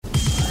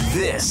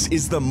This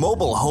is the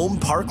Mobile Home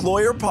Park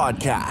Lawyer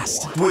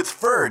Podcast with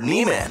Ferd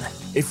Neiman.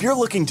 If you're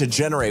looking to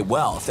generate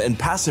wealth and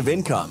passive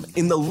income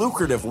in the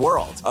lucrative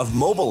world of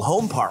mobile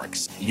home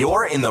parks,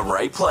 you're in the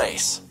right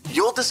place.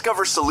 You'll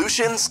discover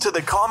solutions to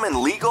the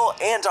common legal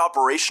and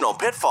operational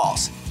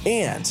pitfalls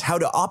and how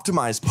to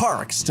optimize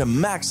parks to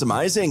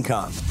maximize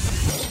income.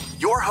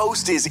 Your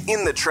host is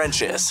in the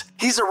trenches.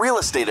 He's a real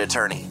estate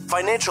attorney,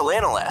 financial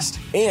analyst,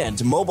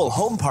 and mobile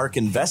home park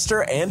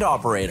investor and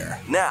operator.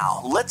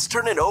 Now, let's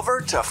turn it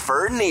over to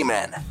Ferd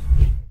Neiman.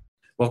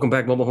 Welcome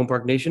back, Mobile Home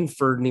Park Nation.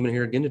 Ferd Neiman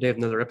here again. Today I have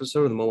another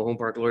episode of the Mobile Home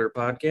Park Lawyer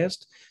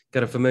Podcast.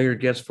 Got a familiar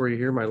guest for you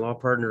here, my law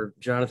partner,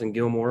 Jonathan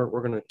Gilmore.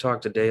 We're going to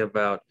talk today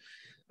about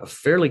a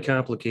fairly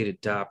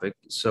complicated topic.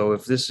 So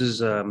if this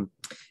is,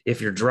 if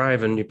you're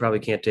driving, you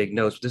probably can't take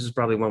notes. But this is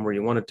probably one where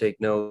you want to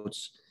take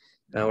notes.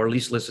 Or at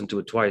least listen to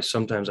it twice.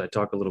 Sometimes I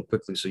talk a little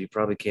quickly, so you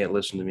probably can't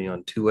listen to me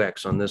on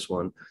 2X on this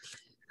one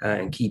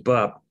and keep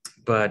up.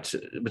 But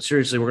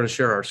seriously, we're going to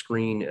share our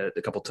screen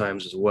a couple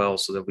times as well,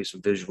 so there'll be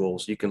some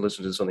visuals. You can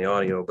listen to this on the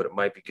audio, but it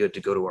might be good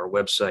to go to our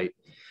website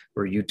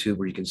or YouTube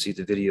where you can see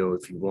the video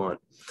if you want.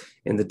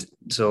 And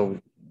so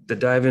to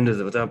dive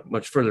into without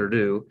much further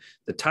ado,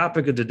 the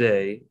topic of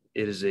today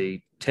is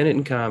a tenant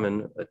in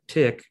common, a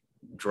TIC,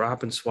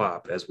 drop and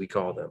swap, as we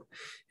call them.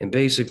 And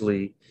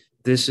basically,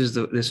 this is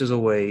a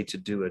way to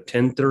do a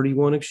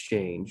 1031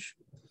 exchange,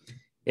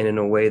 and in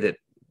a way that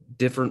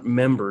different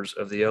members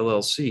of the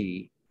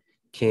LLC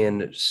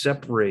can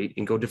separate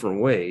and go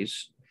different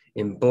ways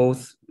and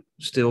both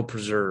still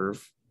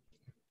preserve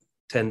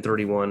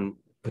 1031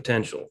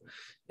 potential.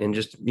 And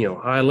just,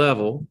 high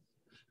level,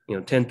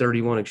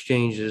 1031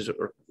 exchanges,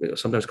 or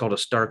sometimes called a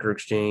Starker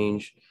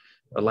exchange,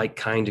 a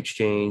like-kind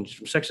exchange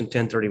from Section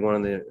 1031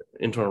 in the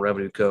Internal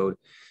Revenue Code.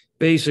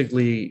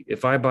 Basically,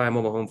 if I buy a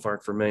mobile home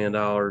park for $1 million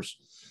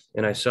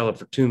and I sell it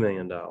for $2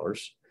 million,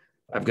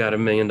 I've got $1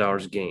 million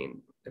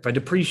gain. If I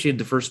depreciate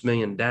the first $1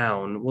 million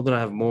down, well, then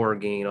I have more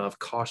gain. I'll have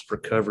cost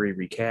recovery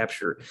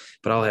recapture,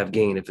 but I'll have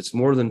gain. If it's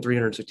more than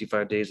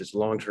 365 days, it's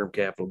long-term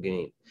capital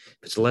gain. If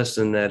it's less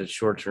than that, it's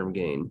short-term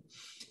gain.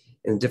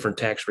 And different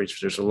tax rates,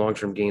 there's a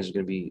long-term gains are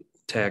going to be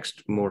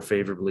taxed more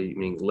favorably,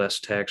 meaning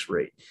less tax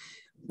rate.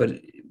 But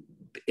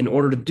in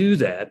order to do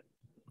that,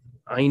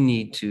 I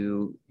need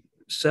to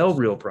sell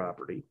real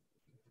property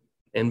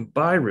and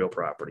buy real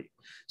property.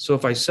 So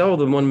if I sell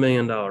the $1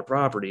 million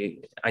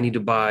property, I need to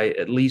buy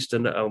at least I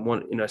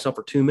sell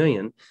for $2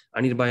 million.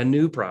 I need to buy a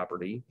new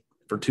property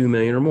for $2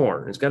 million or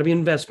more. It's got to be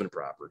investment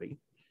property.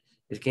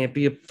 It can't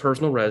be a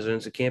personal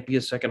residence. It can't be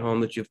a second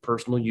home that you have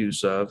personal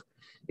use of.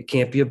 It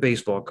can't be a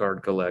baseball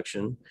card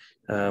collection.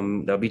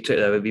 That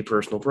would be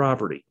personal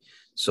property.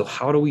 So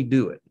how do we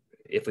do it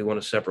if we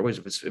want to separate ways?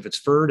 If it's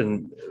Ferd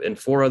and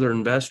four other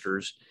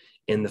investors,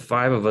 and the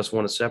five of us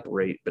want to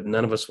separate, but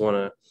none of us want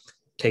to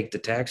take the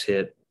tax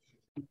hit,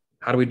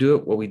 how do we do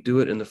it? Well, we do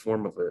it in the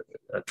form of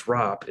a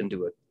drop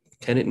into a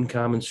tenant in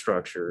common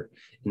structure,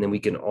 and then we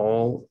can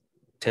all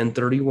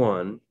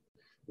 1031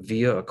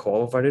 via a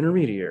qualified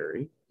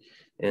intermediary.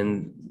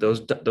 And those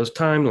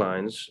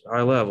timelines,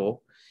 high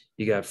level,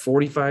 you got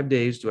 45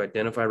 days to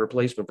identify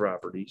replacement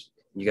properties.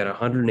 You got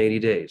 180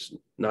 days,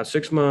 not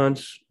 6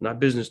 months, not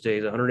business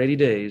days, 180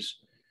 days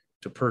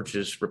to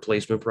purchase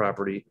replacement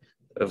property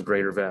of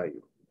greater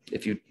value.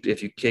 If you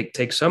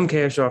take some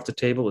cash off the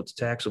table, it's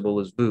taxable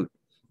as boot.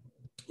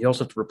 You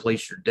also have to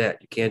replace your debt.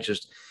 You can't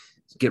just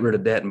get rid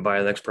of debt and buy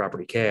the next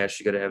property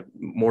cash. You got to have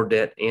more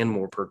debt and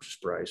more purchase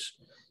price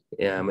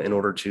in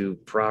order to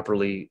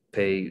properly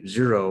pay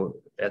zero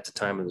at the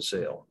time of the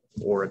sale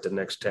or at the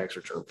next tax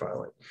return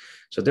filing.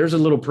 So there's a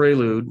little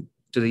prelude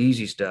to the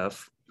easy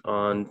stuff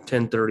on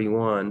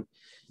 1031.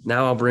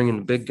 Now I'll bring in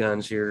the big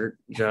guns here,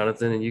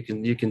 Jonathan, and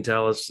you can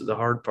tell us the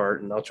hard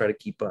part, and I'll try to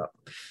keep up.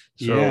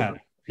 So hand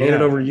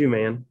it over to you,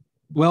 man.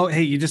 Well,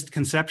 hey, you just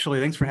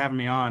conceptually, thanks for having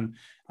me on.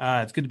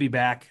 It's good to be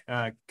back.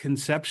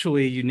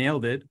 Conceptually, you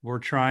nailed it. We're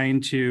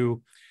trying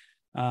to,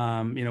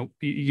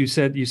 you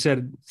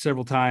said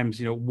several times,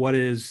 what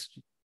is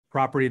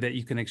property that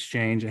you can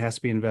exchange? It has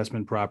to be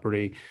investment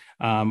property.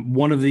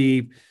 One of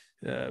the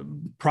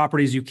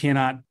properties you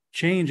cannot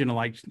change in a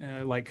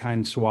like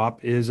kind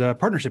swap is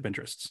partnership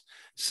interests.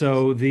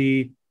 So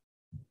the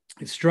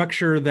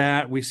structure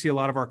that we see a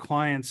lot of our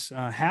clients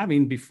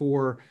having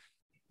before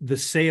the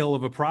sale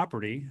of a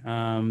property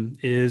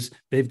is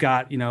they've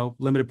got,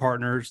 limited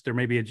partners. There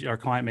may be our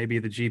client may be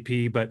the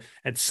GP, but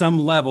at some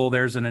level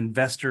there's an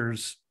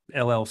investors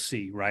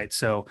LLC, right?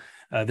 So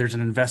there's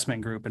an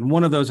investment group, and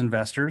one of those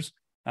investors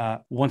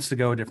wants to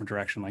go a different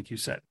direction, like you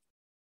said.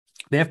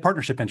 They have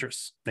partnership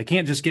interests. They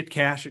can't just get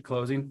cash at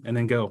closing and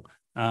then go.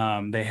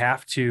 They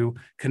have to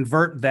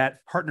convert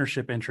that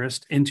partnership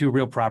interest into a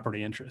real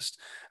property interest.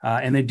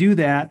 And they do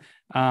that,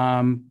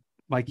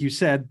 like you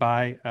said,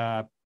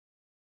 by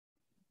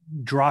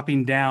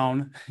dropping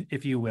down,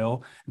 if you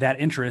will, that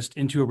interest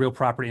into a real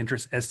property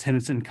interest as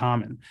tenants in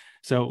common.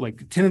 So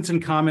like tenants in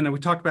common, and we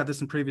talked about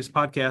this in previous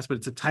podcasts, but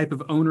it's a type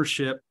of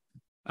ownership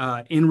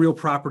in real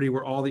property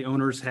where all the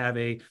owners have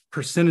a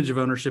percentage of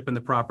ownership in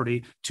the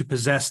property to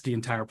possess the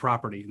entire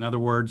property. In other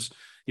words,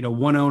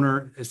 one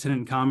owner as tenant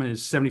in common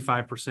is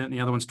 75%, and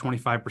the other one's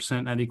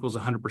 25%. That equals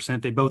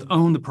 100%. They both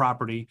own the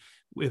property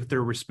with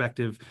their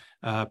respective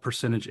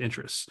percentage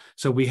interests.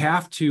 So we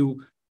have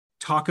to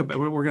talk about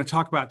what we're going to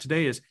talk about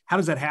today is how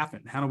does that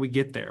happen? How do we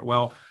get there?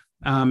 Well,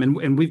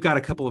 and we've got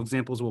a couple of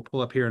examples we'll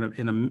pull up here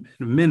in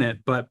a minute,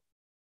 but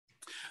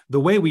the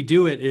way we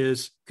do it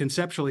is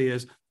conceptually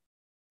is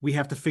we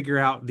have to figure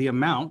out the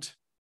amount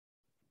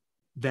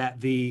that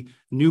the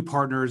new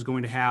partner is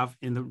going to have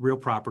in the real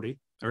property,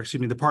 or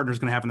excuse me, the partner is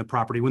going to have in the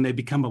property when they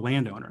become a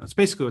landowner. That's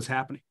basically what's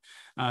happening.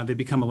 They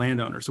become a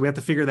landowner. So we have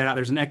to figure that out.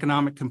 There's an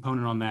economic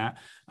component on that.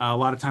 A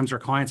lot of times our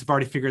clients have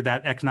already figured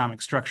that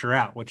economic structure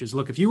out, which is,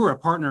 look, if you were a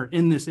partner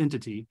in this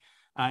entity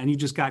and you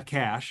just got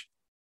cash,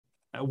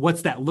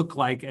 what's that look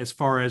like as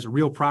far as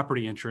real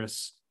property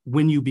interests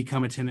when you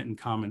become a tenant in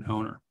common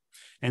owner?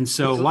 And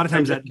so a lot of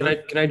times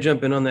can I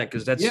jump in on that?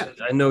 Because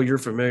I know you're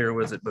familiar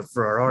with it, but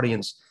for our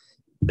audience,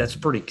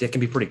 it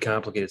can be pretty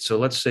complicated. So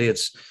let's say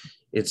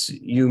it's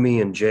you, me,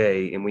 and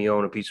Jay, and we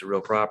own a piece of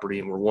real property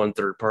and we're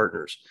 1/3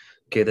 partners.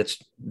 Okay,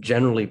 that's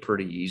generally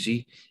pretty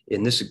easy.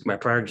 In my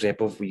prior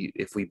example,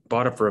 if we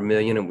bought it for $1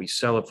 million and we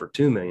sell it for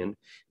 $2 million,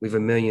 we have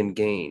 $1 million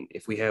gain.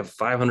 If we have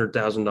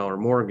 $500,000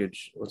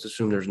 mortgage, let's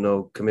assume there's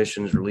no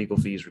commissions or legal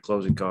fees or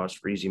closing costs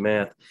for easy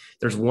math.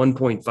 There's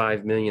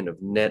 $1.5 million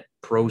of net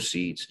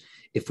proceeds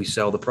if we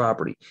sell the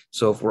property.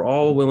 So if we're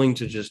all willing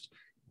to just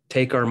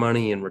take our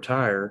money and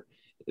retire,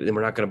 then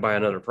we're not going to buy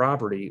another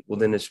property. Well,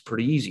 then it's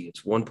pretty easy.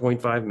 It's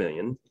 1.5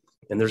 million.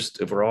 And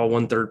if we're all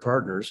 1/3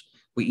 partners,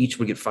 we each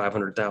would get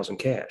 500,000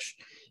 cash.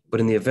 But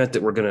in the event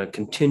that we're going to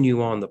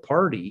continue on the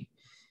party,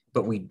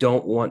 but we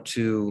don't want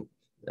to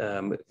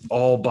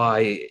all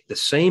buy the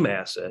same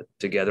asset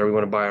together, we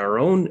want to buy our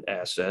own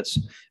assets,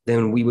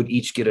 then we would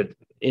each get an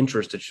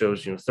interest that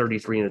shows,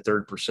 33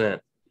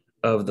 1/3%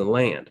 of the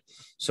land.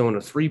 So in a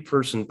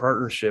 3-person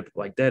partnership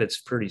like that,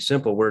 it's pretty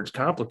simple. Where it's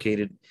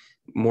complicated,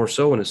 more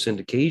so in a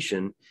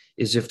syndication,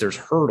 is if there's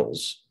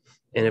hurdles.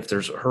 And if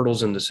there's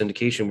hurdles in the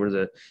syndication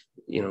where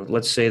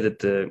let's say that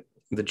the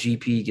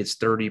GP gets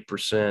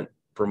 30%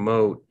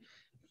 promote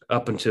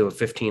up until a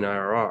 15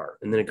 IRR,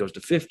 and then it goes to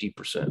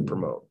 50%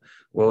 promote.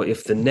 Well,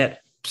 if the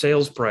net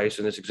sales price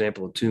in this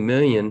example of 2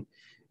 million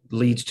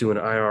leads to an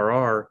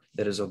IRR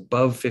that is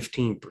above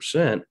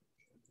 15%,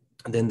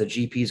 then the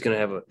GP is going to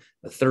have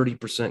a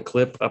 30%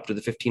 clip up to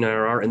the 15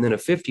 IRR, and then a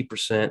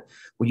 50%.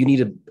 Well, you need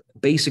to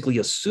basically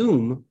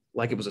assume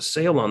like it was a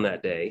sale on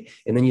that day,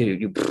 and then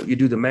you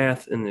do the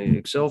math in the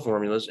Excel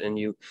formulas and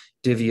you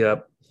divvy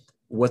up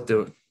what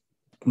the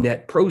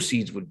net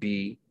proceeds would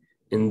be,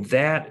 and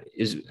that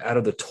is out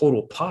of the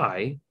total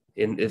pie.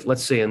 And if,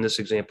 let's say in this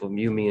example,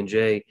 you, me, and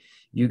Jay,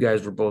 you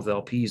guys were both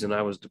LPs and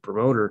I was the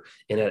promoter,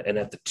 and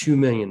at the 2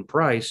 million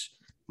price,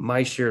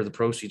 my share of the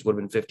proceeds would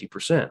have been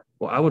 50%.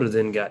 Well, I would have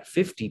then got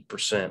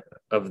 50%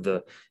 of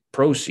the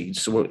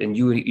proceeds. So, and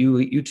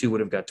you two would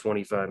have got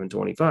 25 and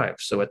 25.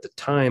 So at the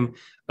time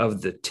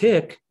of the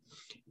TIC,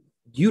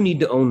 you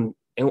need to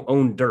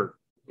own dirt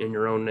in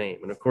your own name.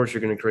 And of course,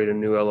 you're going to create a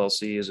new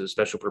LLC as a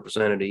special purpose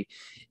entity.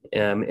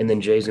 And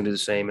then Jay's going to do the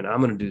same, and I'm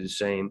going to do the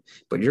same,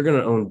 but you're going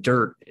to own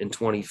dirt in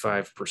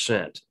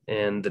 25%.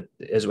 And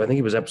as I think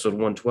it was episode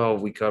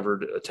 112, we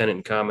covered a tenant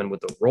in common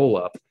with a roll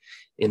up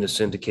in the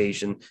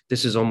syndication.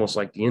 This is almost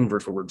like the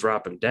inverse where we're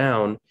dropping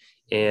down,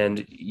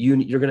 and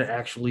you're going to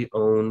actually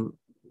own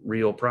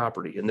real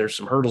property. And there's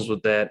some hurdles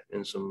with that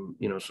and some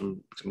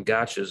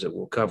gotchas that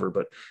we'll cover.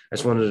 But I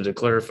just wanted to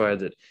clarify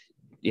that,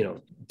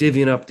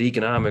 divvying up the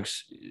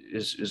economics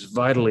is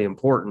vitally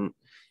important,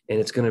 and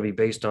it's going to be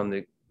based on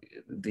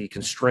the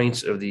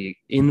constraints of the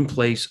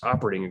in-place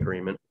operating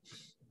agreement.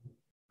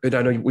 And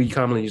I know we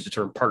commonly use the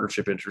term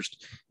partnership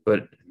interest,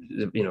 but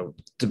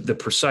the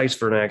precise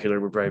vernacular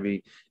would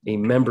probably be a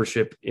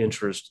membership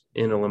interest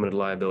in a limited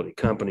liability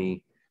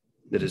company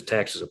that is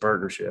taxed as a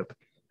partnership.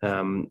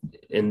 And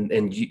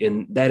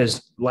that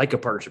is like a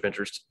partnership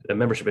interest. A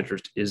membership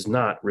interest is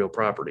not real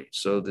property.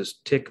 So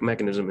this TIC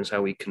mechanism is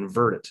how we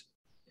convert it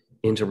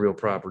into real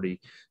property,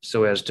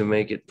 so as to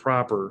make it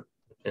proper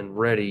and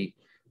ready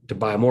to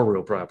buy more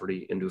real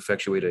property and to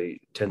effectuate a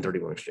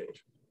 1031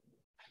 exchange.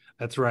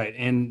 That's right.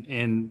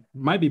 And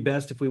might be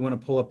best if we want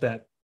to pull up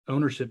that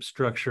ownership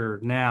structure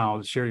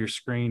now, share your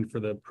screen for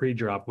the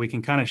pre-drop. We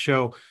can kind of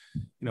show,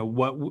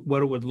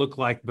 what it would look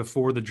like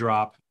before the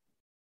drop.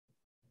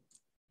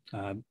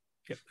 Yep,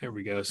 there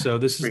we go. So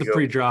this is the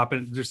pre-drop,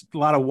 and there's a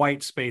lot of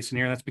white space in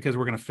here. That's because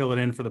we're going to fill it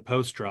in for the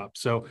post-drop.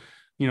 So,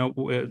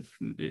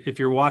 if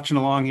you're watching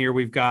along here,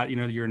 we've got,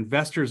 your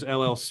investors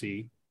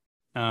LLC,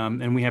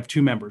 and we have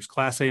 2 members,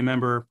 Class A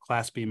member,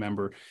 Class B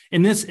member.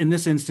 In this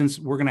instance,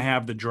 we're going to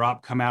have the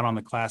drop come out on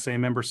the Class A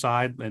member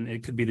side, and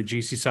it could be the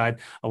GC side.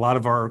 A lot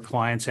of our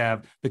clients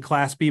have the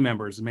Class B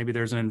members, and maybe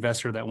there's an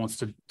investor that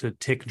wants to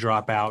TIC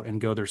drop out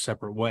and go their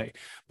separate way.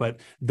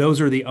 But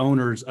those are the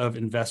owners of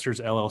Investors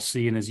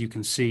LLC, and as you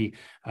can see,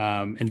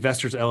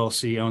 Investors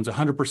LLC owns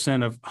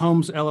 100% of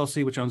Homes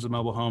LLC, which owns the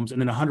mobile homes, and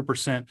then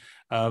 100%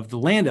 of the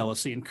Land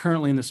LLC. And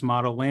currently in this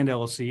model, Land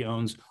LLC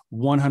owns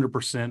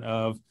 100%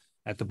 of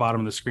at the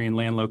bottom of the screen,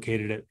 land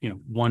located at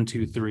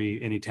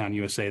 123 Anytown,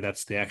 USA.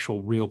 That's the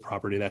actual real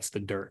property. That's the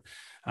dirt.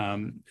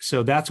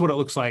 So that's what it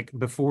looks like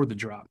before the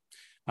drop.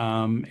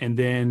 And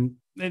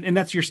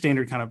that's your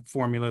standard kind of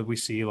formula we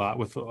see a lot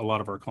with a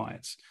lot of our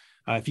clients.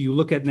 If you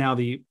look at now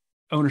the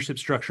ownership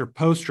structure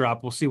post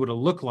drop, we'll see what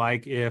it'll look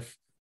like if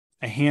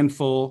a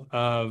handful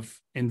of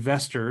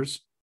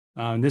investors,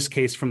 in this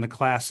case from the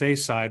Class A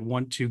side,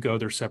 want to go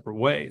their separate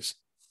ways.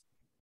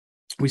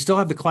 We still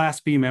have the Class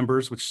B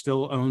members, which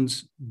still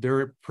owns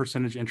their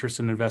percentage interest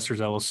in Investors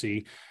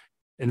LLC.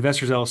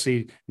 Investors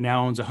LLC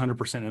now owns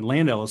 100% in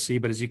Land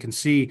LLC, but as you can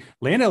see,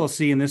 Land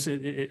LLC in this,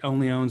 it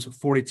only owns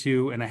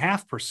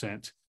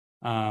 42.5%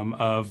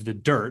 of the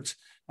dirt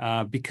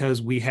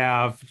because we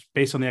have,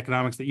 based on the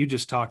economics that you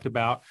just talked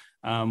about,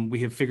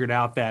 we have figured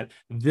out that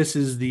this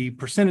is the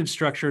percentage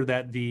structure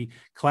that the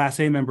Class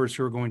A members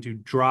who are going to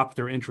drop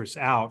their interests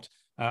out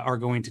are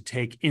going to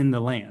take in the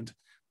land.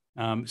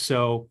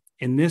 So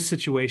in this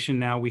situation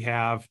now we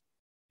have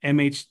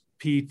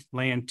MHP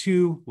Land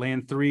 2,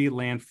 Land 3,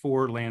 Land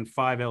 4, Land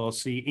 5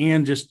 LLC,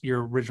 and just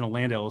your original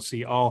Land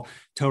LLC, all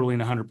totaling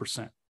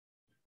 100%.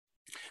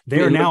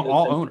 They are now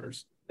all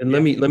owners. And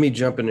let me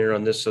jump in here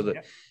on this so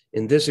that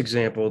in this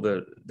example,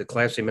 the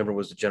Class A member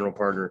was the general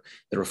partner.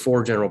 There were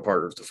 4 general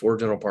partners. The 4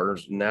 general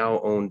partners now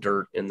own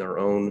dirt in their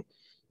own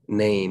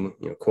name,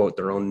 quote,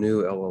 their own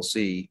new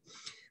LLC.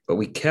 But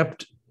we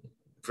kept,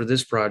 for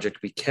this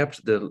project, we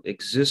kept the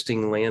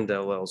existing Land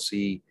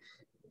LLC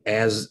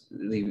as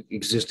the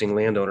existing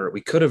landowner.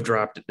 We could have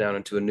dropped it down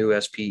into a new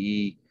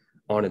SPE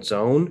on its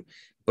own,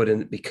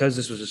 but because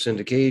this was a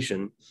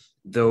syndication,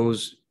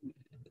 those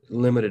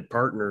limited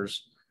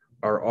partners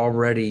are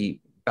already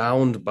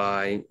bound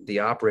by the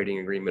operating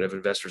agreement of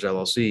Investors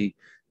LLC,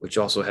 which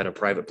also had a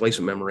private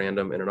placement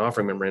memorandum and an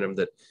offering memorandum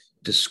that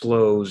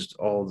disclosed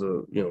all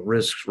the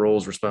risks,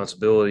 roles,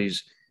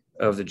 responsibilities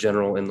of the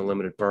general and the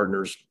limited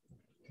partners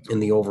in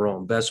the overall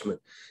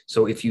investment.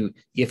 So if you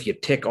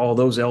tick all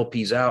those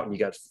LPs out and you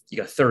got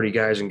 30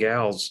 guys and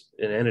gals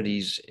and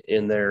entities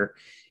in there,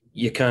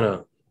 you kind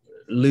of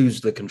lose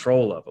the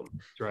control of them.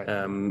 That's right.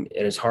 And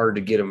it's hard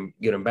to get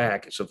them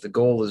back. So if the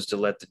goal is to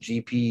let the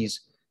GPs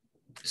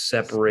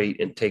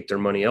separate and take their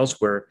money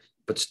elsewhere,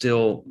 but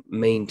still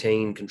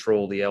maintain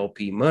control of the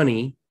LP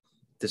money,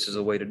 this is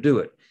a way to do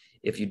it.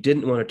 If you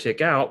didn't want to tick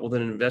out, well,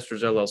 then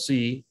Investors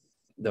LLC,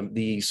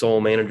 the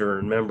sole manager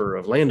and member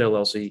of Land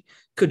LLC,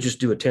 could just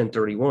do a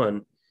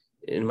 1031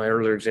 in my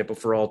earlier example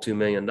for all $2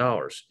 million.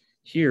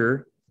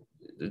 Here,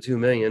 the $2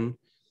 million,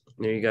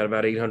 you got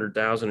about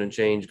 800,000 and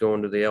change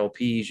going to the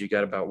LPs. You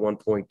got about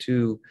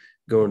 1.2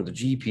 going to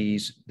the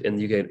GPs,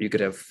 and you could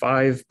have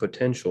 5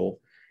 potential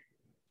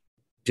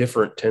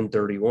different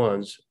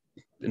 1031s,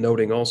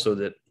 noting also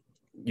that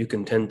you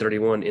can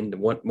 1031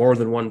 into more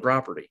than one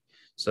property.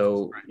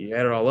 So you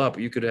add it all up,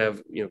 you could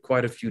have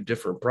quite a few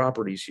different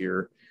properties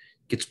here.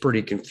 Gets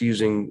pretty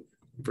confusing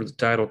for the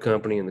title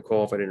company and the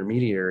qualified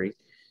intermediary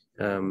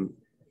and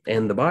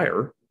the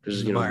buyer,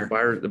 because the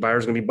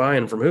buyer's going to be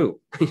buying from who.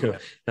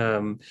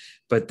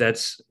 But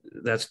that's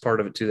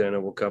part of it too that I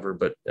know we'll cover.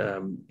 But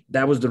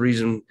that was the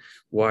reason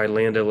why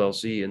Land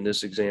LLC in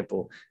this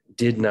example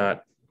did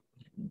not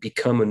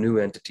become a new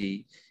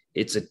entity.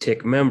 It's a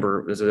TIC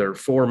member. There are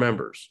 5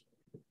 members,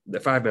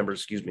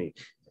 excuse me,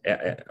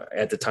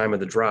 at the time of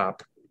the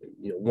drop.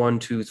 1,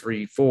 2,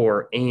 3,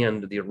 4,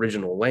 and the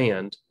original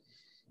land.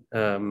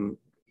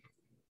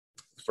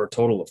 For a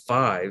total of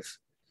 5.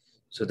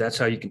 So that's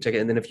how you can take it.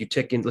 And then if you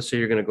tick in, let's say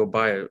you're going to go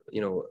buy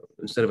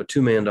instead of a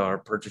 $2 million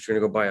purchase, you're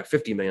going to go buy a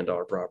 $50 million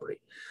property.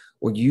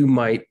 Well, you've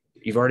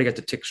already got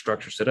the TIC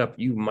structure set up.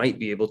 You might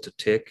be able to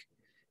tick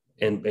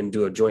and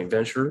do a joint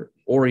venture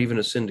or even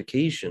a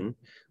syndication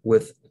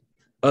with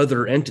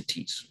other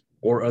entities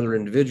or other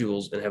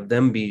individuals and have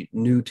them be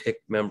new TIC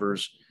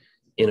members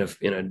in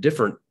a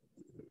different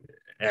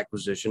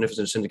acquisition. If it's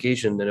a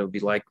syndication, then it would be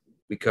like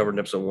we covered in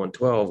episode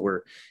 112,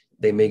 where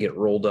they may get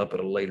rolled up at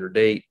a later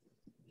date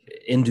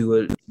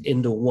into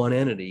one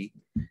entity.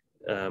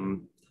 But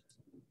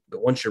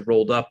once you're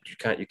rolled up, you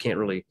can't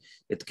really,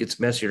 it gets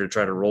messier to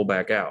try to roll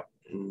back out.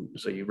 And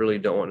so you really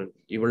want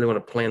to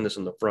plan this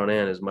in the front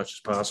end as much as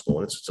possible.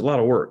 And it's a lot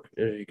of work,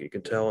 you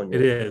can tell. And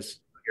it is.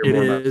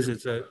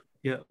 It's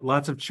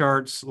lots of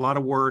charts, a lot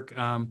of work.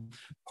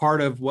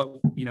 Part of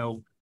what,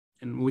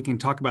 and we can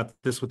talk about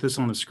this with this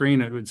on the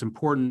screen. It's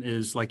important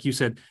is, like you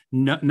said,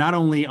 not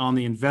only on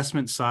the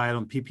investment side,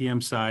 on the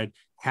PPM side,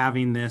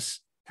 having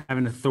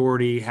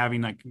authority,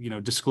 having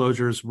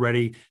disclosures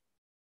ready,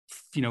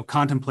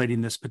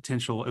 contemplating this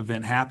potential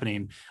event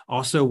happening.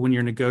 Also, when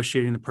you're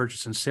negotiating the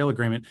purchase and sale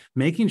agreement,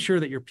 making sure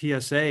that your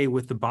PSA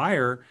with the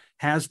buyer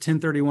has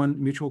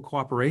 1031 mutual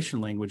cooperation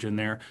language in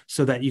there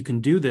so that you can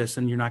do this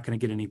and you're not going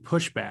to get any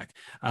pushback.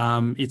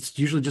 It's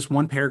usually just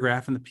one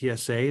paragraph in the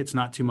PSA. It's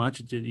not too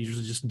much. It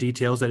usually just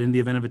details that in the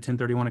event of a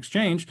 1031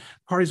 exchange,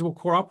 parties will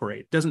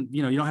cooperate.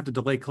 You don't have to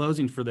delay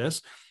closing for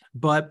this,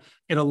 but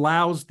it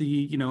allows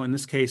in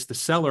this case, the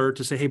seller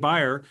to say, hey,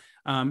 buyer,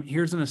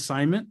 here's an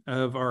assignment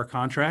of our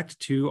contract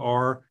to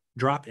our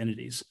drop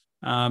entities.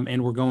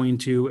 and we're going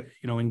to,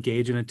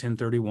 engage in a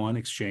 1031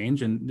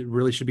 exchange, and it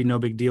really should be no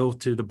big deal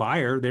to the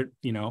buyer that,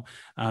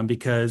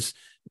 because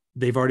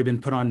they've already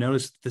been put on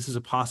notice. This is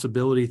a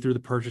possibility through the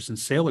purchase and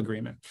sale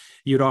agreement.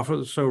 You'd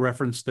also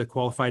reference the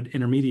qualified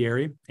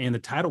intermediary and the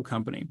title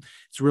company.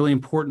 It's really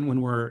important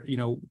when we're,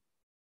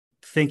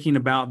 thinking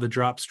about the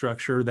drop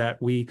structure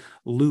that we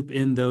loop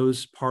in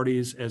those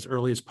parties as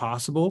early as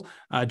possible,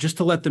 just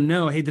to let them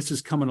know, hey, this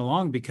is coming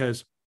along,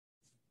 because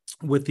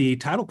with the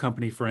title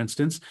company, for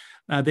instance,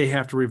 they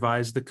have to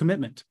revise the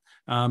commitment.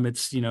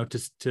 It's,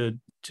 to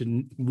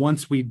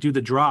once we do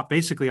the drop,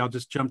 basically, I'll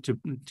just jump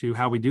to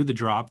how we do the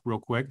drop real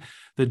quick.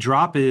 The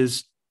drop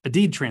is a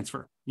deed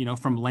transfer,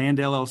 from Land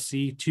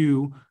LLC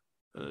to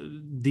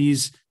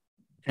these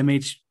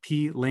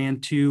MHP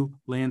Land 2,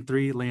 Land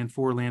 3, Land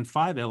 4, Land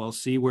 5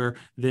 LLC, where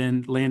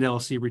then Land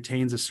LLC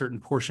retains a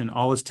certain portion,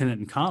 all is tenant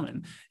in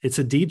common. It's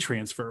a deed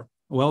transfer.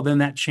 Well, then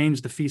that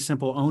changed the fee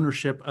simple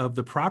ownership of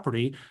the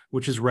property,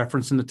 which is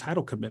referenced in the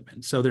title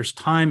commitment. So there's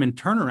time and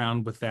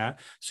turnaround with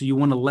that. So you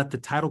want to let the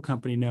title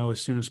company know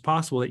as soon as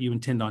possible that you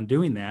intend on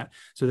doing that,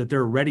 so that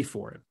they're ready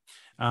for it.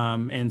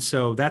 And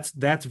so that's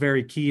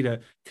very key,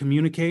 to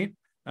communicate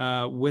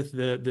with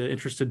the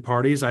interested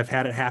parties. I've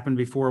had it happen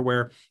before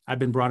where I've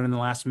been brought in the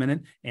last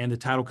minute and the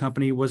title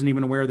company wasn't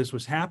even aware this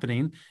was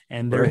happening,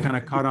 and they're kind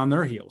of caught on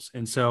their heels.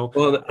 And so,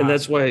 and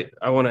that's why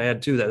I want to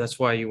add to that. That's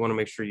why you want to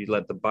make sure you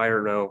let the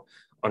buyer know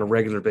on a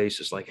regular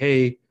basis, like,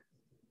 hey,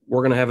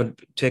 we're going to have a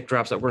TIC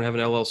drops, that we're going to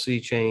have an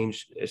LLC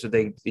change. So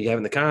you have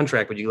in the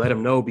contract, but you let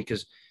them know,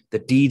 because the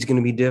deed's going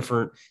to be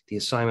different. The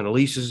assignment of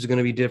leases is going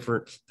to be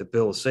different. The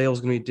bill of sale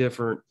is going to be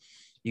different.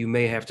 You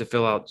may have to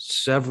fill out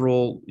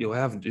several. You'll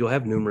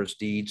have numerous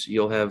deeds.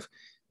 You'll have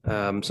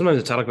sometimes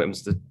the title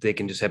commitments that they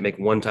can just make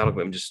one title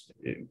commitment, just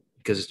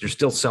because they're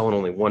still selling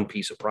only one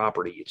piece of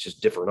property. It's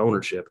just different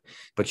ownership.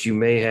 But you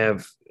may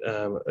have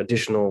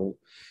additional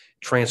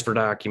transfer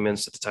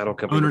documents that the title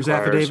company owner's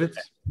requires,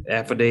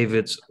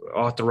 affidavits,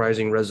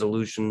 authorizing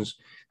resolutions.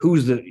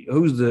 Who's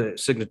the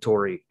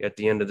signatory at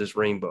the end of this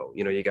rainbow?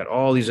 You got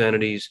all these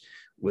entities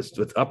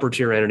with upper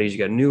tier entities. You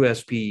got new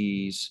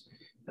SPEs.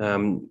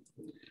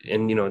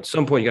 And at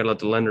some point you got to let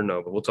the lender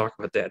know, but we'll talk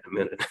about that in a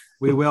minute.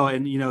 We will.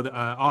 And the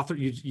author,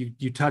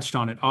 you touched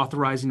on it,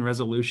 authorizing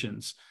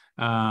resolutions.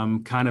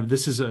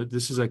 This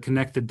is a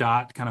connect the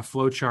dot kind of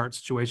flow chart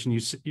situation.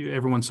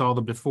 Everyone saw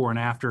the before and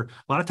after.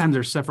 A lot of times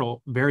there's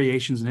several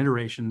variations and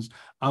iterations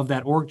of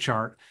that org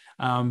chart,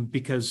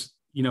 because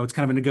it's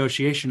kind of a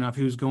negotiation of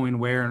who's going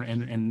where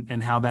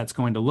and how that's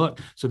going to look.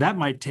 So that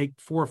might take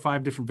 4 or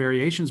 5 different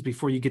variations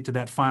before you get to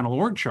that final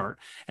org chart.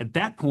 At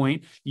that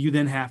point, you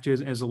then have to,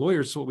 as a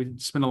lawyer, so what we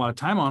spend a lot of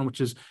time on,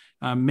 which is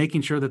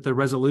making sure that the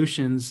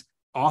resolutions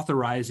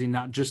authorizing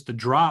not just the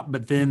drop,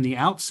 but then the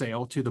out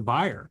sale to the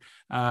buyer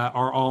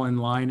are all in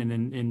line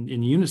and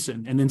in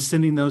unison. And then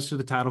sending those to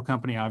the title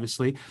company,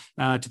 obviously,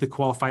 to the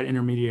qualified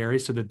intermediary,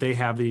 so that they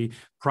have the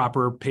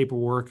proper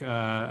paperwork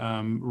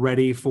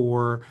ready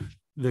for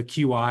the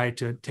QI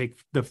to take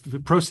the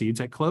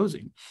proceeds at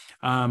closing.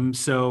 And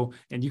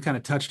you kind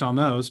of touched on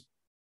those.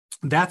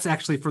 That's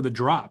actually for the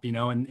drop,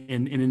 in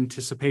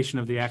anticipation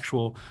of the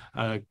actual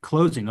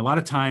closing. A lot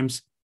of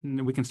times,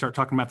 we can start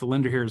talking about the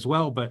lender here as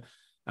well, but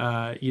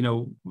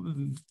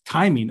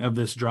timing of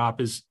this drop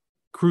is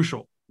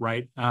crucial,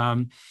 right?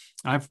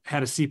 I've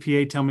had a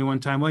CPA tell me one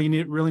time, well,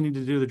 you really need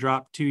to do the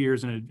drop 2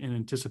 years in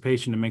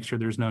anticipation to make sure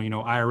there's no,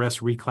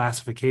 IRS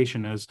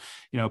reclassification as,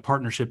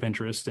 partnership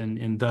interest,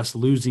 and thus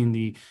losing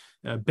the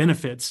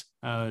benefits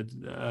that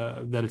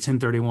a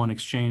 1031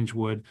 exchange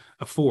would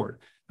afford.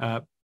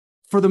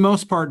 For the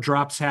most part,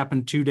 drops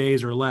happen 2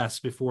 days or less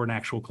before an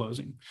actual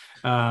closing.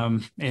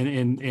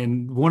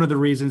 And one of the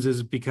reasons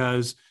is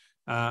because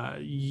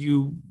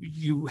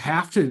you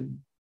have to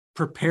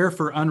prepare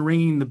for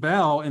unringing the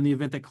bell in the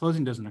event that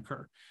closing doesn't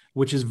occur,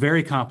 which is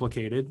very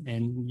complicated.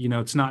 And,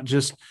 it's not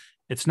just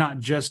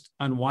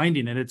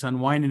unwinding it, it's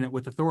unwinding it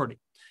with authority.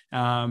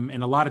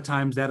 And a lot of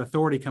times that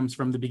authority comes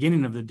from the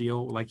beginning of the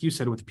deal, like you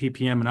said, with the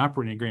PPM and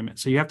operating agreement.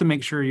 So you have to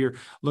make sure you're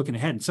looking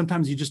ahead. And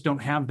sometimes you just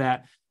don't have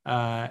that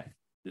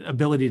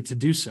ability to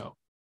do so.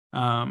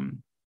 Well,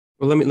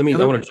 let me,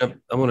 I want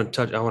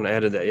to add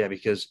to that. Yeah,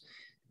 because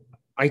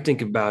I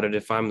think about it,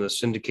 if I'm the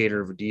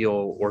syndicator of a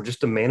deal or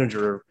just a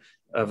manager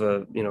of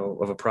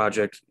a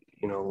project,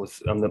 let's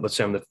say I'm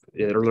the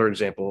earlier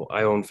example,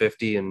 I own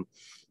 50, and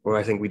or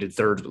I think we did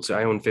thirds, but say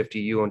I own 50,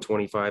 you own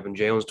 25, and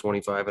Jay owns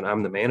 25, and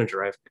I'm the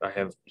manager. I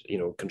have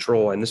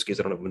control. In this case,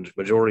 I don't have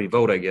majority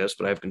vote, I guess,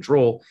 but I have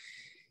control.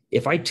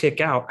 If I tick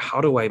out,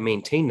 how do I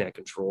maintain that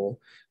control?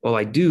 Well,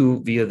 I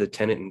do via the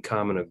tenant in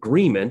common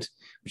agreement,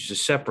 which is a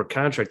separate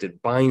contract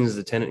that binds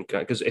the tenant.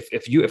 Because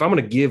if I'm going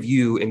to give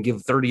you and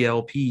give 30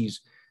 LPs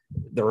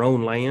their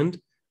own land,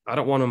 I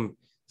don't want them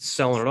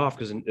selling it off,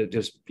 because it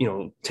just,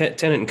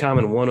 tenant in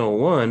common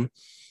 101,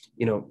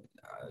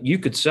 you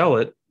could sell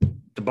it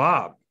to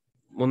Bob.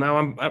 Well,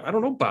 now I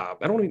don't know Bob.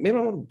 Maybe I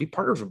don't want to be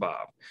partners with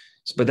Bob.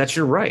 But that's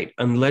your right,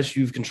 unless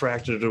you've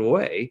contracted it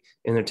away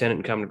in their tenant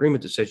in common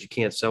agreement that says you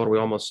can't sell it, or we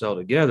almost sell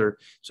together.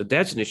 So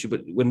that's an issue.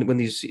 But when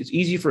it's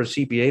easy for a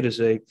CPA to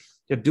say,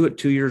 You do it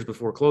 2 years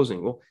before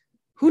closing. Well,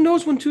 who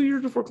knows when 2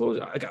 years before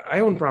closing?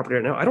 I own property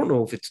right now. I don't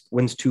know if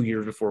when's 2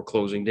 years before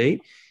closing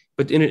date.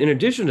 But in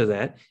addition to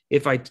that,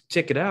 if I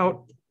tick it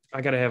out,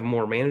 I got to have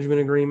more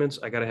management agreements.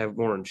 I got to have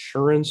more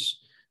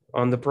insurance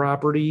on the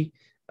property.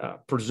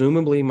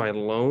 Presumably, my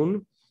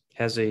loan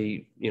has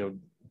a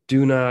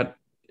do not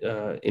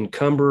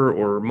encumber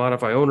or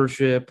modify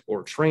ownership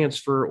or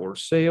transfer or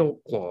sale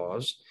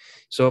clause.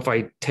 So if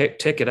I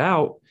tick it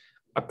out,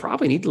 I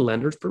probably need the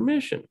lender's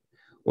permission.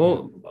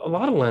 Well, a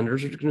lot of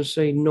lenders are going to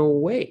say no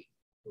way,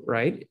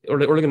 right? Or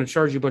they're going to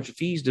charge you a bunch of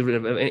fees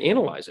to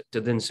analyze it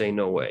to then say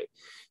no way.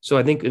 So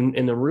I think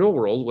in the real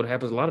world, what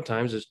happens a lot of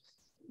times is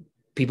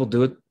people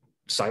do it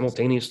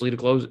simultaneously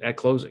at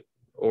closing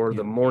or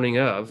the morning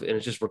of, and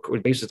it's just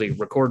basically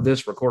record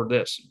this,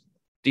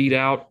 deed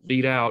out,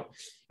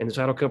 and the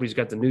title company's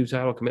got the new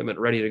title commitment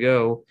ready to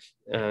go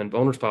and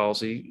owner's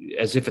policy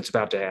as if it's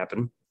about to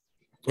happen,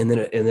 and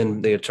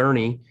then the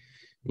attorney,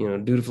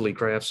 dutifully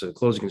crafts a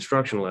closing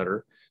construction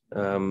letter,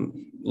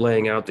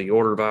 laying out the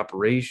order of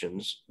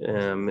operations,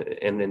 and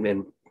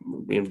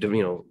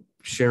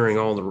sharing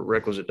all the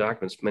requisite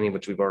documents, many of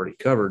which we've already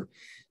covered.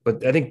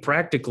 But I think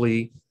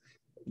practically,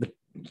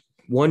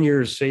 1 year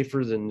is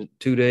safer than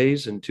 2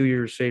 days, and 2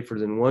 years safer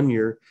than 1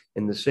 year.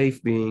 And the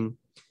safe being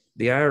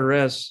the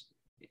IRS.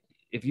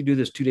 If you do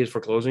this 2 days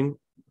before closing,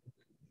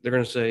 they're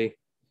going to say,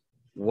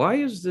 why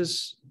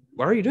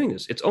are you doing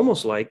this? It's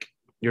almost like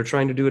you're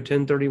trying to do a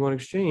 1031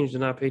 exchange to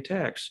not pay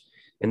tax,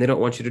 and they don't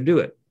want you to do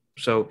it.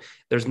 So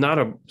there's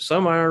some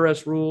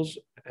IRS rules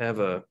have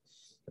a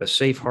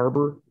safe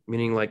harbor,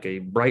 meaning like a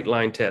bright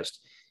line test.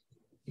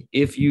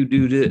 If you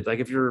do this, like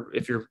if you're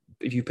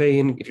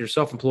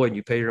self-employed,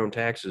 you pay your own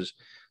taxes.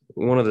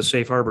 One of the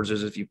safe harbors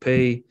is if you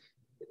pay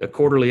a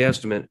quarterly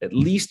estimate, at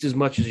least as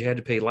much as you had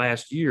to pay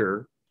last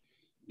year,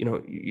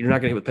 you're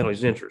not going to hit with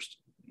penalties and interest.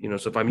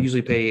 So if I'm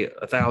usually pay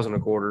 $1,000 a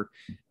quarter,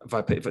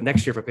 if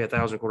next year, if I pay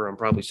 $1,000 a quarter, I'm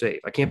probably safe.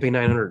 I can't pay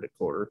 $900 a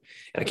quarter,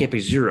 and I can't pay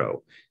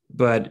zero.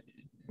 But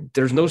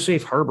there's no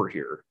safe harbor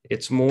here.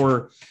 It's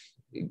more,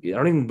 I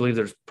don't even believe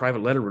there's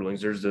private letter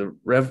rulings. There's the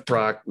Rev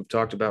Proc we've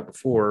talked about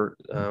before.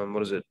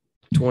 What is it?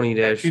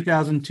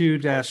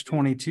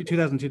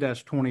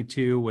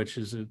 2002-22, which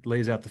it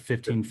lays out the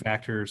 15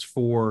 factors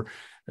for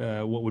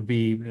what would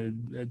be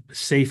a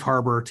safe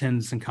harbor,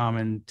 tenants in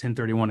common,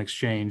 1031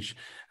 exchange.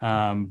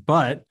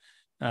 But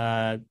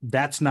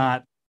that's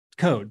not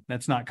code.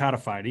 That's not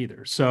codified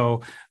either.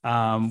 So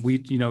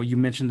you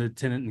mentioned the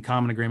tenant in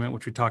common agreement,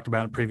 which we talked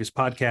about in a previous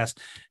podcast.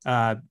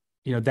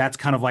 That's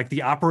kind of like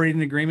the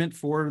operating agreement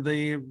for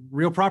the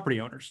real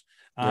property owners.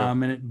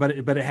 But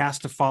it has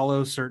to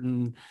follow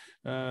certain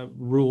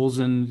rules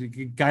and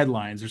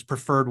guidelines. There's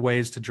preferred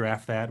ways to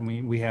draft that,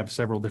 and we have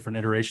several different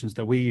iterations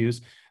that we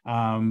use.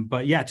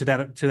 But yeah, to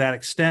that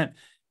extent,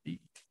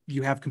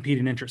 you have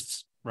competing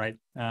interests, right?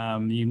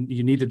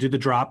 You need to do the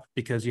drop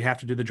because you have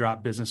to do the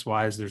drop business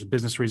wise. There's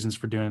business reasons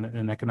for doing it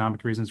and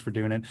economic reasons for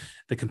doing it.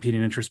 The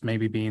competing interest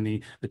maybe being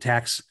the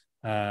tax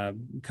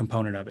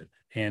component of it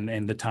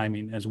and the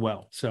timing as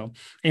well. So,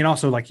 and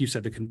also, like you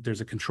said,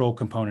 there's a control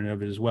component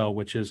of it as well,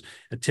 which is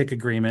a TIC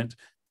agreement.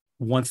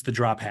 Once the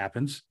drop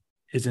happens,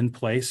 is in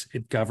place,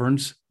 it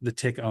governs the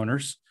TIC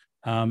owners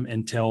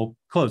until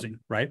closing,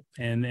 right?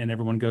 And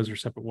everyone goes their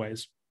separate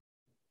ways.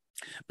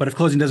 But if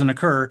closing doesn't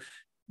occur,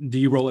 do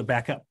you roll it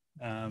back up?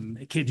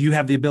 Do you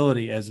have the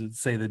ability, as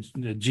say the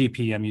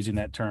GP, I'm using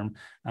that term,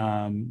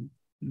 or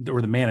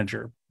the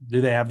manager, do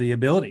they have the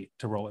ability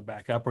to roll it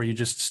back up, or are you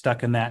just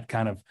stuck in that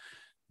kind of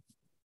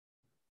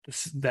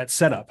that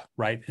setup,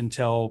 right,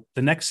 until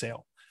the next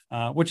sale,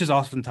 which is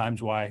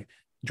oftentimes why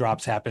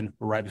drops happen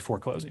right before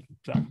closing.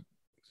 So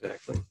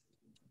exactly.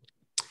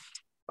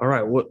 All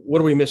right,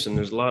 what are we missing?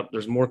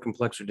 There's more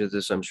complexity to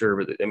this, I'm sure,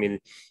 but I mean,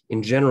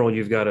 in general,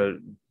 you've got a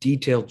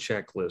detailed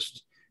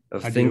checklist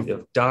of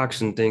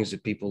docs and things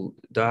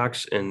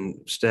docs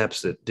and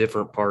steps that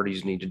different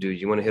parties need to do.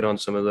 You want to hit on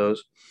some of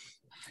those?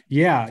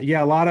 Yeah.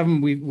 A lot of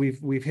them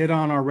we've hit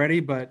on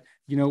already, but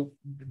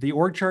the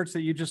org charts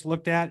that you just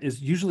looked at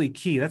is usually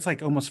key. That's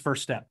like almost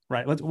first step,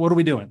 right? What are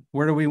we doing?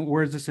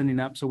 Where is this ending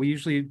up? So we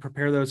usually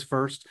prepare those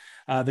first.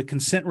 The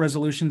consent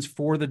resolutions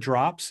for the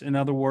drops, in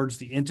other words,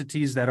 the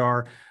entities that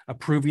are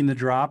approving the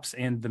drops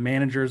and the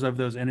managers of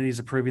those entities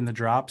approving the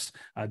drops,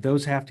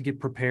 those have to get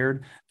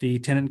prepared. The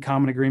tenant in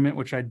common agreement,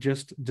 which I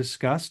just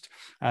discussed,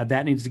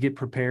 that needs to get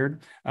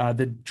prepared.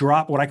 The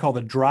drop, what I call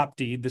the drop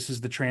deed, this is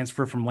the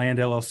transfer from Land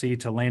LLC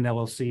to Land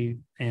LLC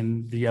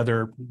and the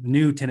other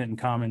new tenant in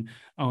common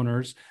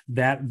owners,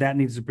 that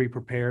needs to be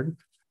prepared.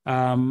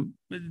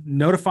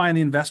 Notifying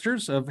the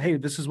investors of, hey,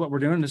 this is what we're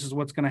doing, this is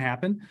what's going to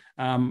happen.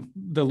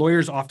 The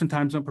lawyers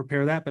oftentimes don't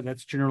prepare that, but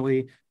that's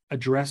generally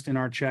addressed in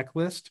our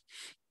checklist.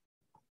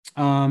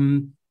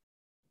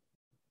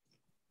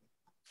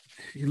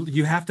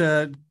 You have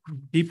to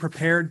be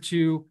prepared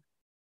to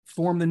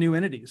form the new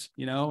entities.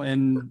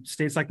 In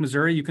states like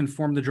Missouri, you can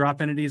form the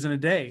drop entities in a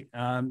day.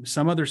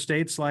 Some other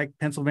states like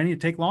Pennsylvania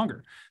take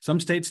longer. Some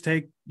states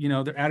take,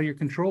 they're out of your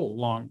control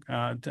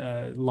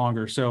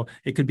longer. So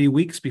it could be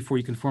weeks before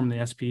you can form the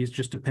SPs,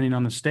 just depending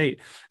on the state.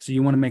 So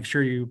you want to make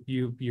sure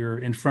you're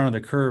in front of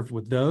the curve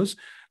with those.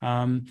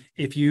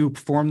 If you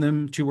form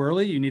them too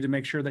early, you need to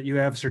make sure that you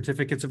have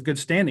certificates of good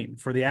standing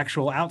for the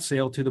actual out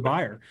sale to the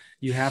buyer.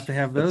 You have to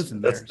have those in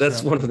there.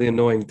 That's one of the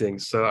annoying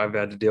things. So I've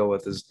had to deal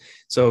with is,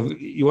 so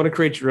you want to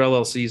create your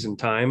LLCs in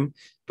time,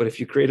 but if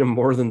you create them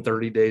more than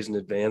 30 days in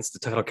advance, the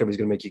title company is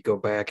going to make you go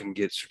back and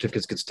get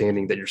certificates of good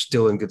standing that you're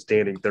still in good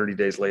standing 30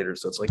 days later.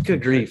 So it's like,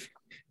 good grief.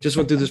 Just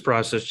went through this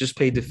process, just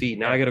paid the fee.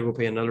 Now I got to go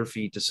pay another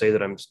fee to say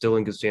that I'm still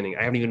in good standing.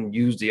 I haven't even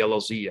used the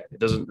LLC yet. It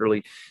doesn't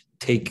really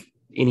take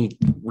any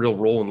real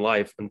role in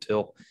life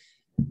until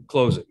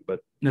closing, but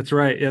that's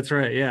right.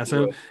 Yeah.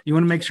 So you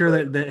want to make sure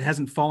that it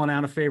hasn't fallen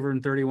out of favor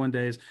in 31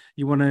 days.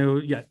 You want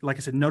to, like I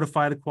said,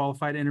 notify the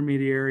qualified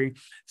intermediary,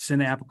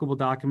 send applicable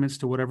documents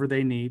to whatever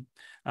they need.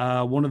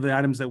 One of the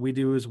items that we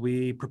do is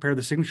we prepare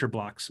the signature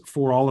blocks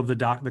for all of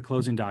the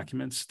closing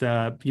documents.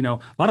 A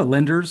lot of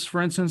lenders,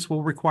 for instance,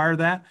 will require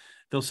that.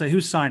 They'll say,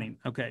 who's signing?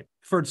 Okay.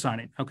 FERD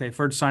signing. Okay.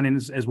 FERD signing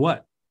is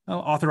what? Oh,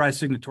 authorized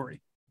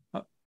signatory.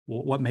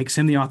 Well, what makes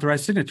him the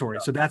authorized signatory?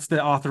 So that's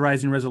the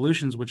authorizing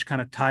resolutions, which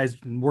kind of ties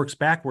and works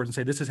backwards and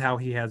say, this is how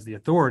he has the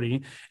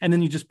authority. And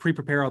then you just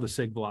pre-prepare all the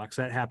SIG blocks.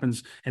 That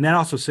happens. And that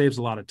also saves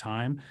a lot of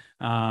time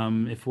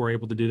if we're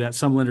able to do that.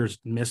 Some lenders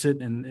miss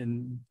it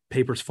and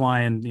papers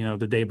flying,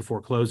 the day before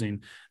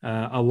closing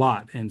a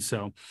lot. And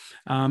so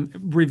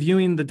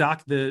reviewing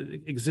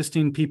the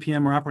existing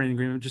PPM or operating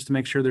agreement, just to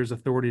make sure there's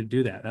authority to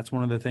do that. That's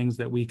one of the things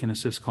that we can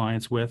assist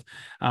clients with.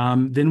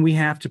 Then we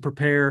have to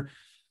prepare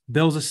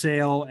bills of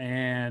sale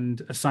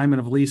and assignment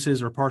of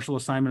leases or partial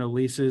assignment of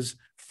leases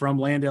from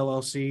Land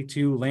LLC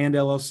to Land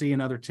LLC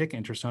and other TIC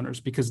interest owners,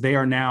 because they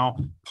are now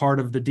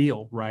part of the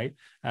deal, right?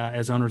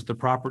 As owners of the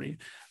property.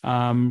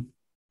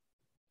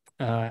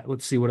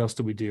 Let's see, what else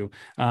do we do?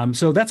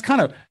 So that's kind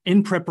of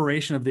in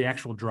preparation of the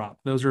actual drop.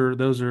 Those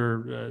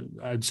are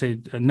I'd say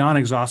a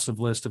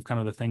non-exhaustive list of kind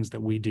of the things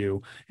that we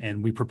do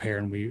and we prepare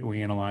and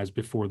we analyze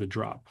before the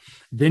drop.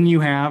 Then you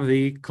have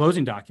the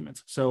closing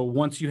documents. So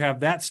once you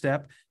have that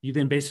step, you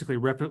then basically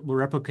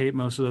replicate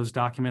most of those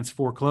documents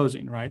for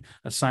closing, right?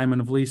 Assignment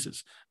of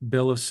leases,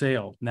 bill of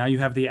sale. Now you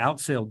have the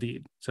out sale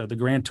deed. So the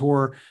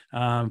grantor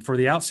for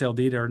the out sale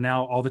deed are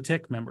now all the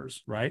TIC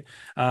members, right?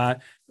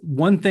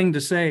 One thing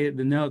to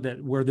note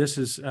that where this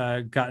has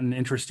gotten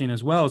interesting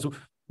as well is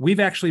we've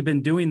actually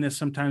been doing this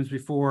sometimes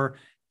before,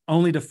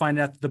 only to find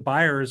out that the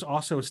buyer is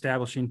also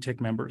establishing TIC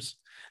members.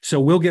 So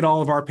we'll get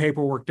all of our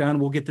paperwork done.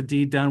 We'll get the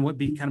deed done. We'll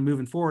be kind of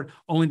moving forward,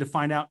 only to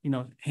find out,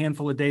 a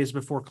handful of days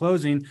before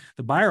closing,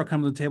 the buyer will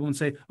come to the table and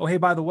say, oh, hey,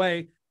 by the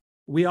way,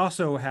 we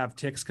also have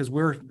TICs because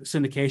we're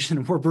syndication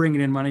and we're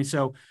bringing in money.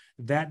 So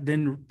that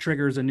then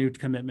triggers a new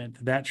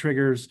commitment. That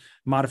triggers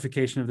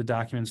modification of the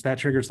documents. That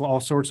triggers all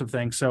sorts of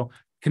things. So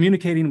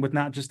communicating with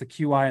not just the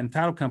QI and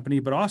title company,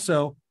 but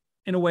also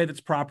in a way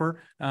that's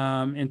proper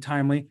and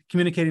timely,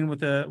 communicating with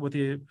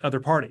the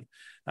other party.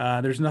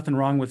 There's nothing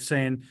wrong with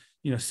saying,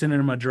 sending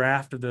them a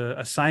draft of the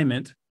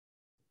assignment,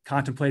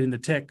 contemplating the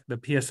TIC, the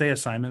PSA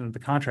assignment, or the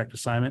contract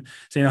assignment,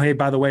 saying, oh, hey,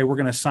 by the way, we're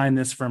going to assign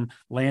this from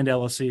Land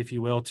LLC, if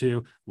you will,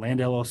 to Land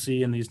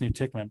LLC and these new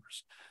TIC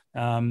members.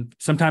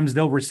 Sometimes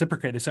they'll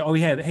reciprocate. They say, oh,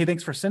 yeah, hey,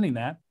 thanks for sending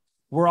that.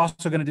 We're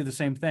also going to do the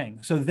same thing.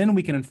 So then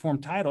we can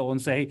inform title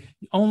and say,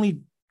 only,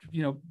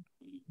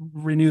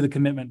 renew the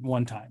commitment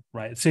one time,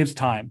 right? It saves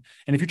time.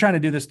 And if you're trying to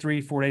do this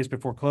 3-4 days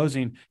before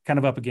closing, kind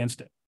of up against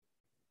it.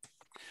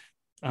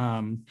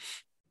 I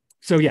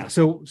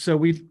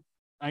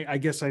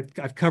guess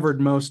I've covered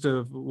most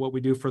of what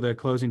we do for the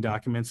closing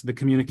documents, the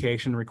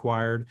communication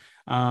required,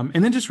 and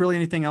then just really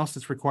anything else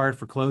that's required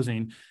for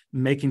closing,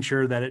 making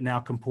sure that it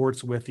now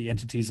comports with the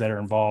entities that are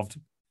involved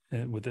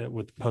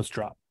with post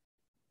drop.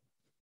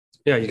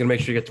 Yeah, you can make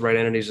sure you get the right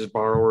entities as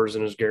borrowers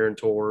and as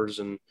guarantors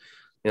and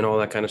all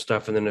that kind of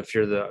stuff. And then if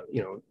you're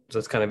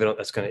that's kind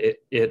of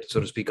it, so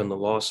to speak, on the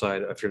law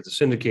side. If you're the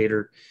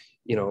syndicator,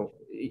 and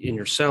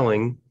you're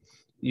selling,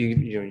 you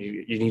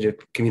need to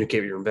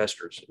communicate with your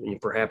investors.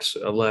 Perhaps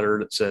a letter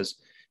that says,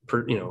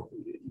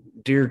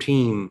 dear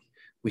team,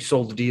 we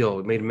sold the deal.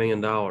 We made $1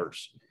 million.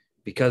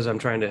 Because I'm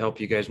trying to help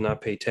you guys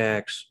not pay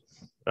tax,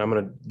 I'm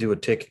going to do a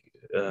TIC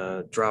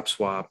drop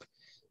swap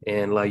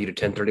and allow you to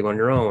 1031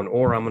 your own,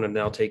 or I'm going to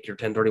now take your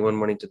 1031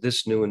 money to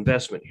this new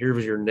investment.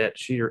 Here's your net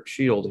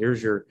shield.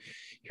 Here's your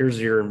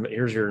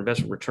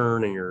investment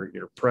return and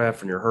your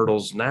pref and your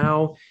hurdles.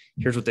 Now,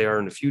 here's what they are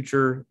in the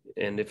future.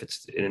 And if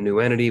it's in a new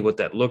entity, what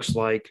that looks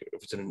like,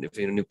 if it's in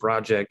a new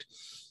project,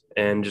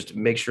 and just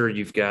make sure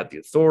you've got the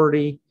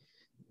authority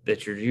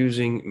that you're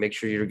using. Make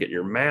sure you get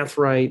your math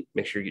right.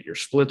 Make sure you get your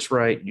splits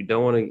right. You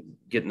don't want to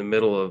get in the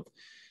middle of,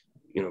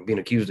 being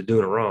accused of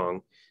doing it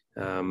wrong.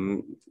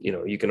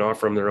 You can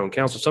offer them their own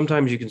counsel.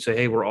 Sometimes you can say,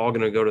 hey, we're all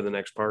going to go to the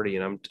next party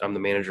and I'm the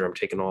manager. I'm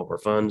taking all of our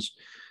funds,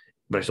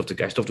 but I still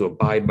have to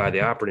abide by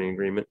the operating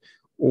agreement.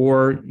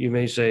 Or you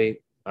may say,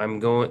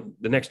 the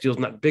next deal's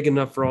not big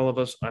enough for all of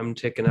us. I'm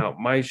taking out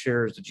my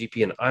share as the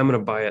GP and I'm going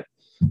to buy it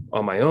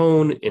on my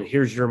own. And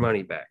here's your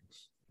money back.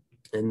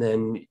 And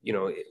then,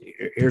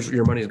 here's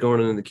your money's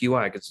going into the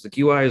QI, because the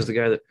QI is the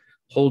guy that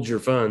holds your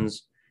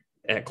funds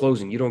at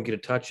closing. You don't get to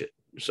touch it.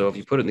 So if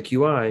you put it in the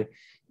QI,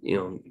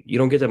 you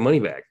don't get that money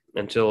back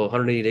until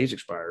 180 days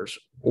expires,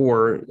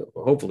 or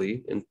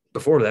hopefully, and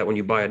before that, when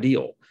you buy a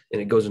deal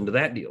and it goes into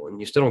that deal, and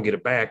you still don't get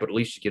it back, but at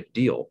least you get a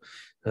deal.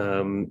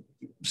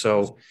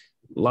 So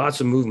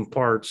lots of moving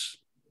parts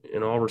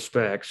in all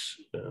respects.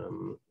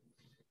 But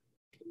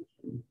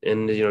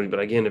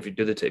again, if you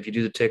do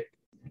the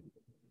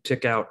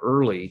tick out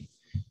early,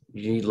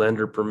 you need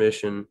lender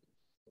permission,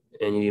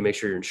 and you need to make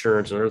sure your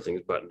insurance and other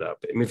things buttoned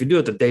up. I mean, if you do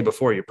it the day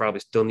before, you probably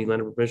still need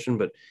lender permission,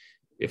 but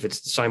if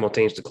it's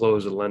simultaneous to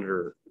close, the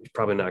lender is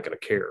probably not going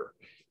to care.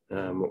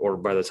 Or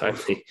by the time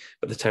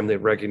they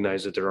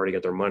recognize that they've already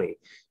got their money.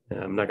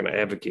 I'm not going to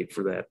advocate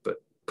for that, but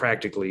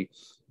practically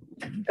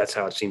that's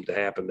how it seems to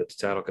happen, that the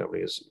title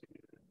company is,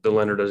 the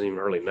lender doesn't even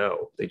really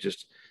know. They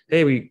just,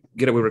 hey, we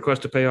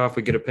request a payoff,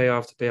 we get a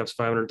payoff, the payoff's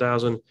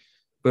 $500,000,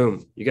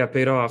 boom, you got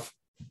paid off.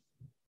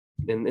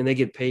 And they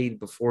get paid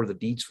before the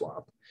deed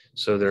swap.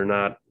 So they're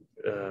not,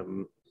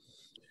 in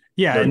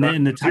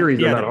the theory,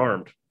 they're not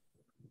harmed.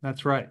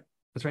 That's right.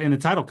 And the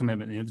title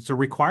commitment, it's a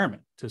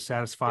requirement to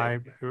satisfy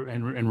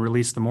and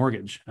release the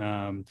mortgage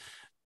and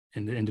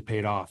to pay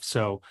it off.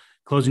 So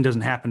closing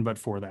doesn't happen but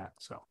for that.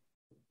 So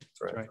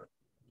that's right.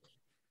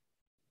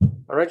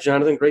 All right,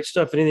 Jonathan, great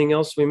stuff. Anything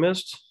else we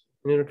missed?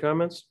 Any other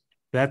comments?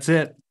 That's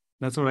it.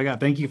 That's what I got.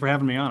 Thank you for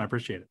having me on. I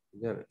appreciate it.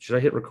 Yeah. Should I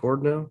hit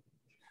record now?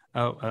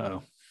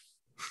 Oh.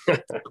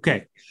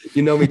 Okay.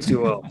 You know me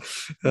too well.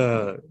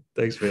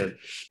 Thanks, man.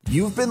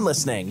 You've been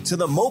listening to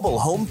the Mobile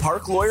Home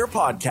Park Lawyer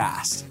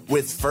Podcast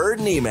with Ferd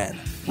Neiman.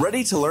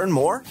 Ready to learn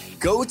more?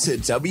 Go to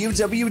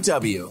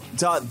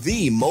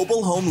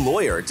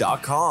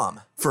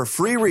www.themobilehomelawyer.com for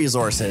free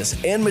resources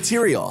and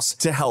materials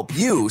to help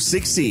you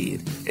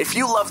succeed. If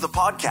you love the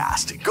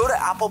podcast, go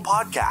to Apple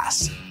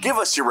Podcasts, give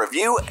us your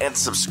review, and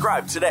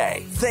subscribe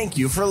today. Thank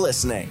you for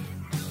listening.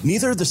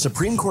 Neither the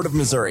Supreme Court of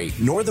Missouri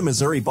nor the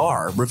Missouri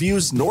Bar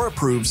reviews nor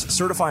approves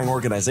certifying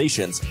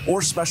organizations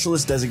or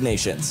specialist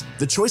designations.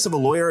 The choice of a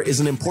lawyer is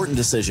an important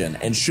decision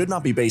and should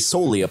not be based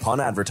solely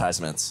upon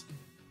advertisements.